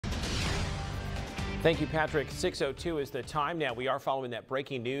Thank you, Patrick. 6:02 is the time now. We are following that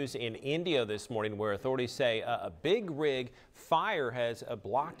breaking news in India this morning where authorities say a big rig fire has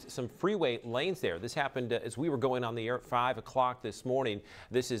blocked some freeway lanes there. This happened as we were going on the air at 5 o'clock this morning.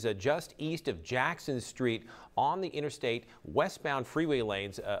 This is just east of Jackson Street on the interstate westbound freeway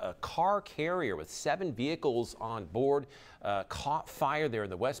lanes. A car carrier with 7 vehicles on board caught fire there in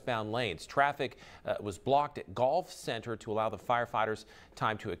the westbound lanes. Traffic was blocked at Golf Center to allow the firefighters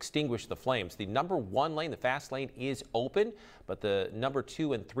time to extinguish the flames. The number 1 lane, the fast lane, is open, but the number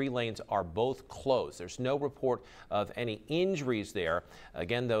 2 and 3 lanes are both closed. There's no report of any injuries there.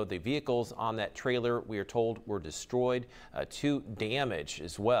 Again, though, the vehicles on that trailer, we are told, were destroyed, 2 damaged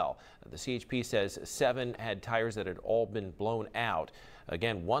as well. The CHP says 7 had tires that had all been blown out.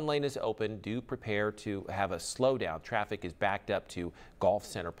 Again, 1 lane is open. Do prepare to have a slowdown. Traffic is backed up to Golf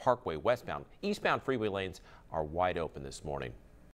Center Parkway westbound. Eastbound freeway lanes are wide open this morning.